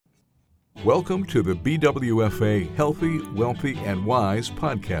Welcome to the BWFA Healthy, Wealthy, and Wise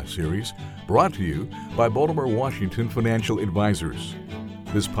podcast series brought to you by Baltimore, Washington Financial Advisors.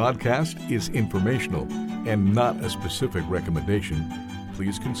 This podcast is informational and not a specific recommendation.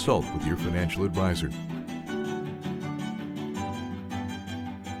 Please consult with your financial advisor.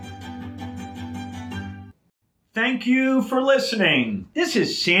 Thank you for listening. This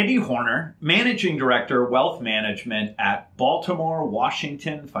is Sandy Horner, Managing Director, Wealth Management at Baltimore,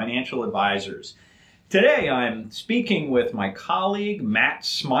 Washington Financial Advisors. Today I'm speaking with my colleague, Matt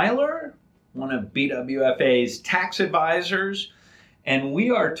Smiler, one of BWFA's tax advisors, and we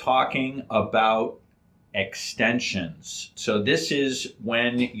are talking about extensions. So this is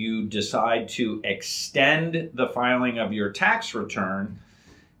when you decide to extend the filing of your tax return,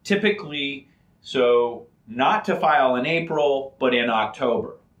 typically, not to file in April, but in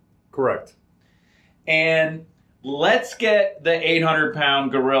October. Correct. And let's get the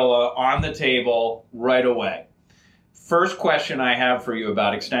 800-pound gorilla on the table right away. First question I have for you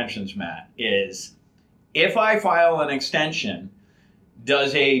about extensions, Matt, is if I file an extension,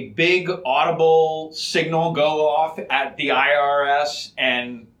 does a big audible signal go off at the IRS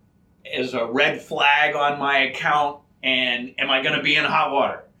and is a red flag on my account, and am I going to be in hot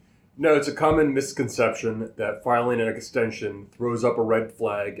water? No, it's a common misconception that filing an extension throws up a red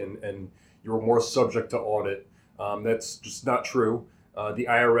flag and you're more subject to audit. That's just not true. The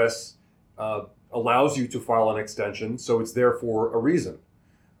IRS allows you to file an extension, so it's there for a reason.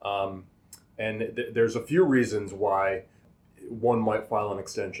 There's a few reasons why one might file an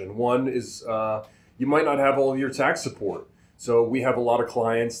extension. One is you might not have all of your tax support. So we have a lot of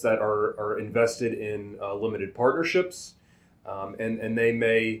clients that are invested in limited partnerships, and they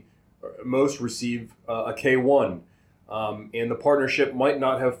may most receive a K-1, and the partnership might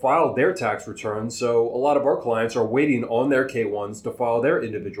not have filed their tax returns, so a lot of our clients are waiting on their K-1s to file their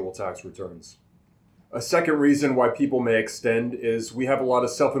individual tax returns. A second reason why people may extend is we have a lot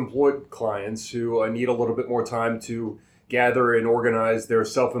of self-employed clients who need a little bit more time to gather and organize their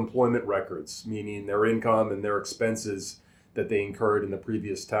self-employment records, meaning their income and their expenses that they incurred in the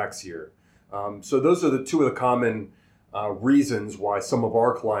previous tax year. So those are the two of the common reasons why some of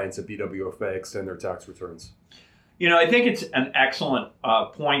our clients at BWFA extend their tax returns. You know, I think it's an excellent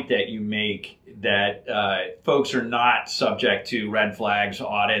point that you make that folks are not subject to red flags,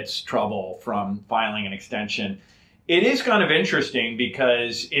 audits, trouble from filing an extension. It is kind of interesting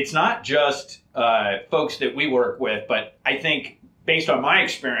because it's not just folks that we work with, but I think based on my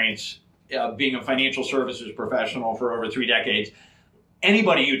experience being a financial services professional for over 3 decades,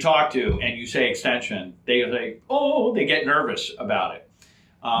 anybody you talk to and you say extension, they get nervous about it.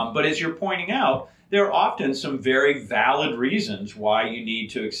 But as you're pointing out, there are often some very valid reasons why you need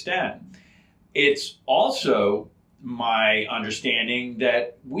to extend. It's also my understanding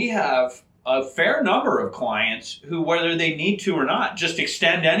that we have a fair number of clients who, whether they need to or not, just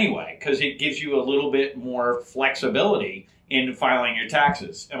extend anyway, because it gives you a little bit more flexibility in filing your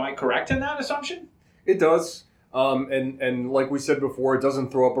taxes. Am I correct in that assumption? It does. And like we said before, it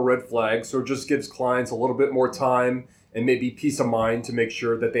doesn't throw up a red flag, so it just gives clients a little bit more time and maybe peace of mind to make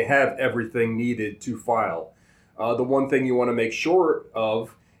sure that they have everything needed to file. The one thing you want to make sure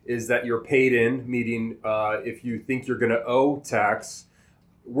of is that you're paid in, meaning if you think you're going to owe tax,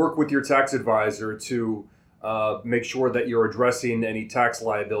 work with your tax advisor to make sure that you're addressing any tax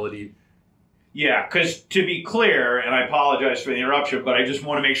liability. Yeah, because to be clear, and I apologize for the interruption, but I just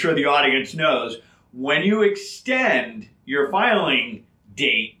want to make sure the audience knows, when you extend your filing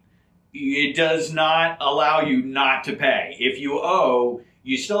date, it does not allow you not to pay. If you owe,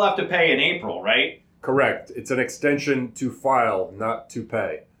 you still have to pay in April, right? Correct. It's an extension to file, not to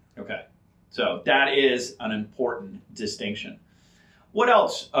pay. Okay. So that is an important distinction. What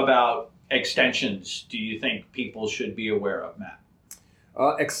else about extensions do you think people should be aware of, Matt?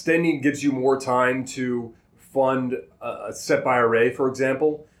 Extending gives you more time to fund a SEP IRA, for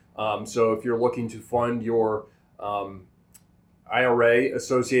example. So if you're looking to fund your IRA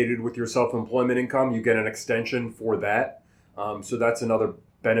associated with your self-employment income, you get an extension for that. So that's another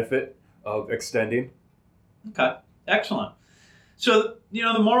benefit of extending. Okay, excellent. So,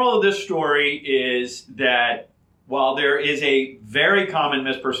 the moral of this story is that while there is a very common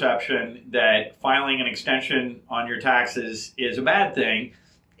misperception that filing an extension on your taxes is a bad thing,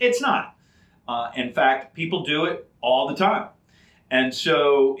 it's not. In fact, people do it all the time. And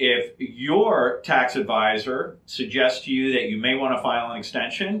so if your tax advisor suggests to you that you may want to file an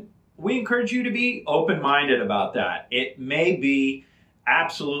extension, we encourage you to be open-minded about that. It may be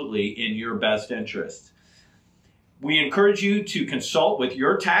absolutely in your best interest. We encourage you to consult with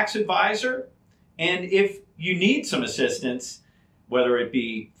your tax advisor, and if you need some assistance, whether it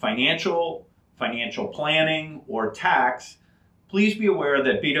be financial planning, or tax, please be aware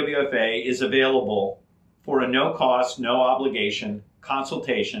that BWFA is available for a no-cost, no-obligation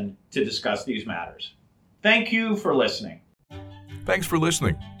consultation to discuss these matters. Thank you for listening. Thanks for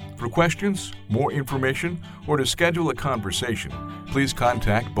listening. For questions, more information, or to schedule a conversation, please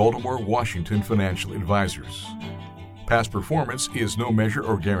contact Baltimore Washington Financial Advisors. Past performance is no measure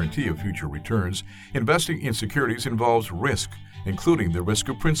or guarantee of future returns. Investing in securities involves risk, including the risk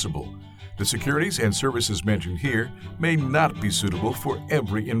of principal. The securities and services mentioned here may not be suitable for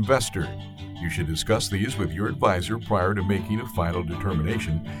every investor. You should discuss these with your advisor prior to making a final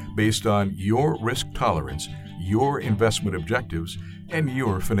determination based on your risk tolerance, your investment objectives, and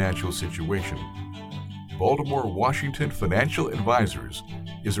your financial situation. Baltimore Washington Financial Advisors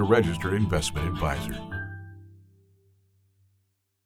is a registered investment advisor.